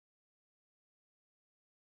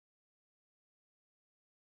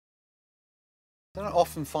I don't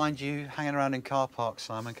often find you hanging around in car parks,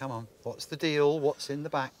 Simon. Come on, what's the deal? What's in the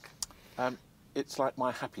back? It's like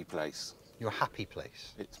my happy place. Your happy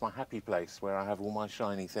place? It's my happy place where I have all my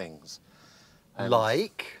shiny things. And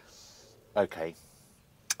like? Okay,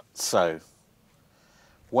 so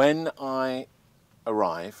when I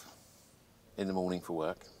arrive in the morning for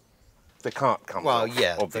work, the cart comes off. Well,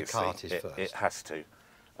 yeah, obviously. the cart is first. It has to.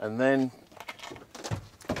 And then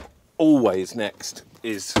always next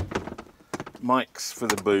is mics for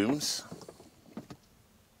the booms,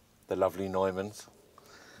 the lovely Neumanns.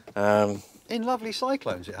 In lovely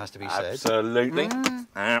cyclones, it has to be said. Absolutely,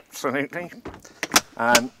 absolutely.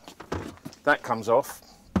 That comes off.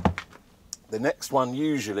 The next one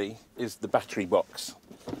usually is the battery box.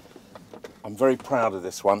 I'm very proud of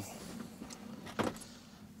this one,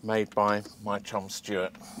 made by my chum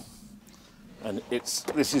Stuart. And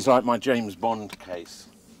this is like my James Bond case,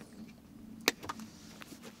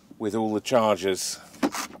 with all the chargers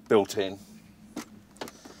built in.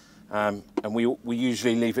 And we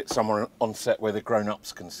usually leave it somewhere on set where the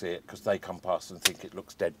grown-ups can see it, because they come past and think it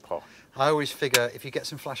looks dead posh. I always figure if you get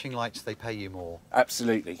some flashing lights, they pay you more.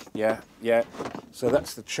 Absolutely, yeah, yeah. So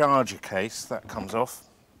that's the charger case, that comes off.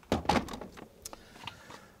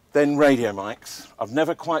 Then radio mics. I've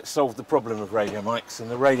never quite solved the problem of radio mics,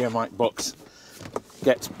 and the radio mic box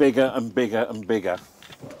gets bigger and bigger and bigger,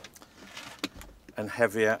 and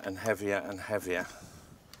heavier and heavier and heavier.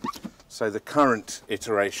 So the current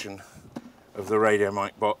iteration of the radio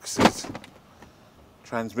mic box is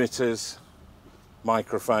transmitters,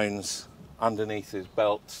 microphones, underneath is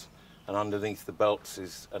belts, and underneath the belts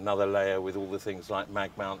is another layer with all the things like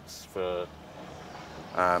mag mounts for...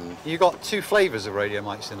 You've got two flavours of radio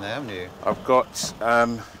mics in there, haven't you? I've got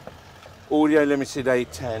audio limited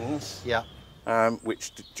A10s, yeah,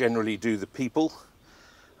 which generally do the people,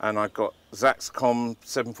 and I've got Zaxcom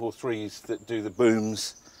 743s that do the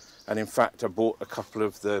booms. And in fact, I bought a couple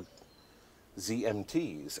of the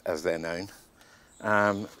ZMTs, as they're known,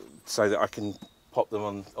 so that I can pop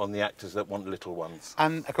them on the actors that want little ones.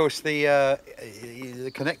 And of course, the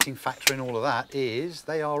connecting factor in all of that is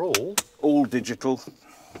they are all Digital.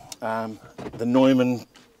 The Neumann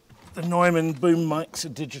boom mics are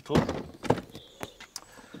digital,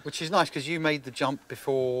 which is nice because you made the jump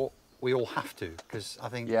before we all have to. Because I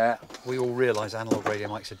think we all realise analog radio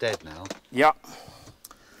mics are dead now. Yep.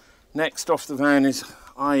 Next off the van is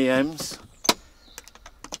IEMs.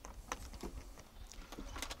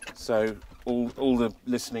 So all the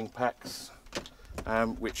listening packs,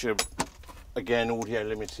 which are again audio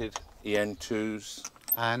limited, EN2s.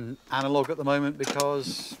 And analog at the moment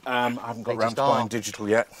because I haven't got round to buying digital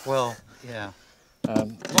yet. Well, yeah.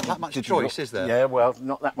 Not that much choice, is there? Yeah, well,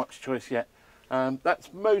 not that much choice yet.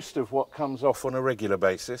 That's most of what comes off on a regular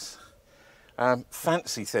basis.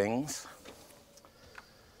 Fancy things.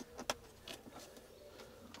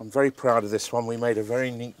 I'm very proud of this one. We made a very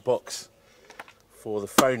neat box for the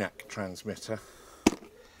Phonak transmitter,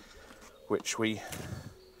 which we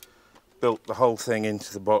built the whole thing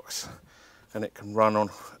into the box, and it can run on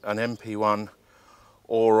an MP1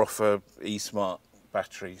 or off a eSmart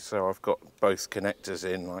battery. So I've got both connectors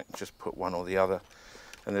in, like just put one or the other,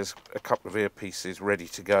 and there's a couple of earpieces ready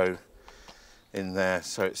to go in there.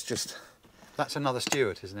 So it's just... That's another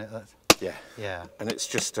Stewart, isn't it? Yeah. Yeah. And it's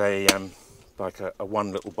just a... like a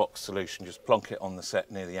one little box solution. Just plonk it on the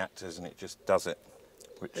set near the actors and it just does it,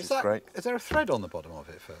 which is great. Is there a thread on the bottom of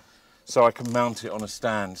it? So I can mount it on a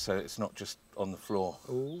stand, so it's not just on the floor.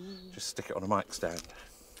 Ooh. Just stick it on a mic stand.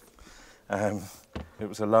 It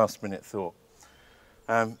was a last minute thought.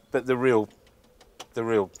 But the real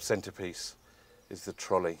centerpiece is the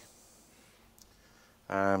trolley.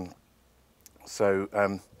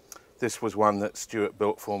 This was one that Stuart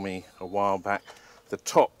built for me a while back. The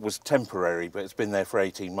top was temporary, but it's been there for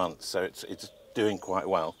 18 months, so it's doing quite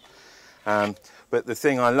well. But the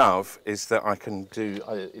thing I love is that I can do,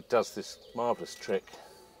 it does this marvellous trick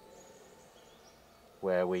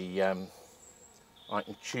where I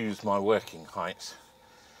can choose my working height.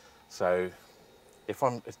 So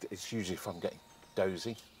it's usually if I'm getting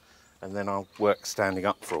dozy, and then I'll work standing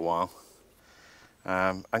up for a while.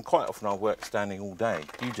 And quite often I'll work standing all day.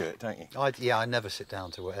 You do it, don't you? Yeah, I never sit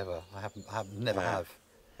down to whatever. I never have.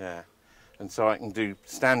 Yeah, and so I can do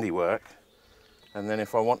standy work, and then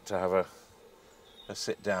if I want to have a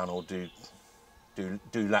sit down or do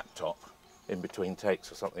laptop in between takes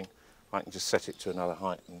or something, I can just set it to another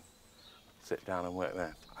height and sit down and work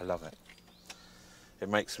there. I love it. It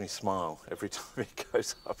makes me smile every time it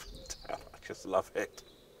goes up and down. I just love it.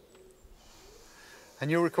 And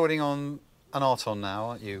you're recording on an Arton now,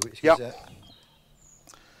 aren't you? Yep.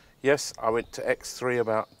 Yes, I went to X3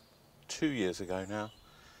 about 2 years ago now,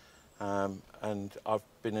 and I've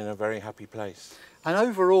been in a very happy place. And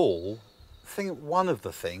overall, one of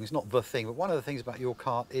the things about your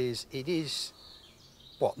cart is it is,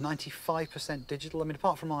 what, 95% digital? I mean,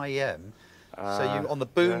 apart from IEM, so on the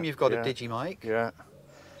boom you've got a Digimic. Yeah,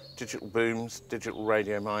 digital booms, digital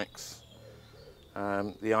radio mics.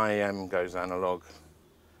 The IEM goes analog,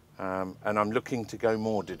 and I'm looking to go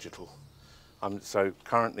more digital. So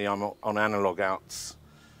currently I'm on analog outs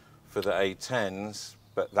for the A10s,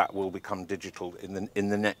 but that will become digital in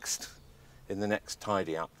the next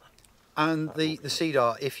tidy up. And the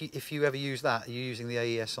CDAR, if you ever use that, are you using the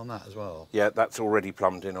AES on that as well? Yeah, that's already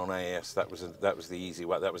plumbed in on AES. That was the easy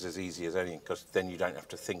way. That was as easy as any, because then you don't have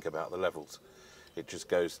to think about the levels. It just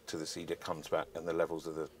goes to the CD, comes back, and the levels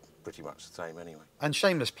are pretty much the same anyway. And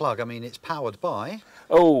shameless plug, I mean, it's powered by...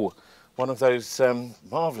 Oh, one of those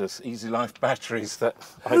marvellous Easy Life batteries that...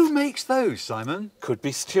 Who makes those, Simon? Could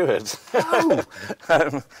be Stuart. Oh!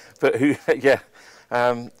 But who, yeah.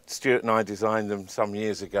 Stuart and I designed them some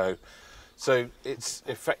years ago. So it's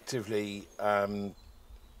effectively,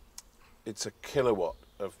 it's a kilowatt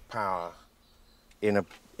of power in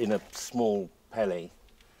a small pelly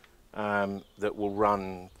that will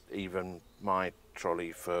run even my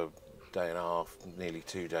trolley for a day and a half, nearly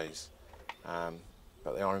 2 days.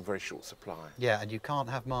 But they are in very short supply. Yeah, and you can't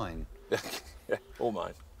have mine. Yeah, or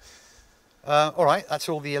mine. All right, that's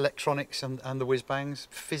all the electronics and the whiz-bangs.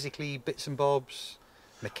 Physically, bits and bobs,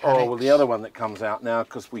 mechanics. Oh, well, the other one that comes out now,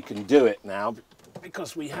 because we can do it now,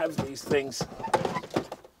 because we have these things.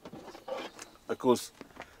 Of course,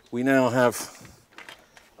 we now have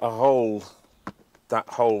that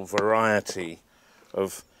whole variety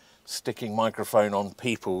of sticking microphone on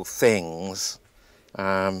people things,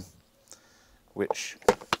 which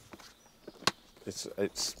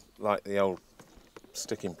it's like the old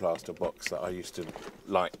sticking plaster box that I used to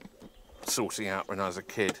like sorting out when I was a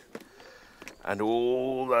kid, and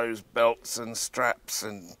all those belts and straps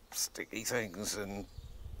and sticky things and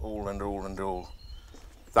all.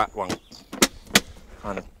 That one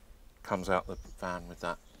kind of comes out the van with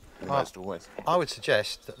that almost always. I would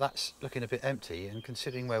suggest that that's looking a bit empty, and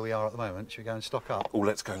considering where we are at the moment, should we go and stock up? Oh,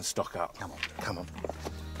 let's go and stock up. Come on. Come on.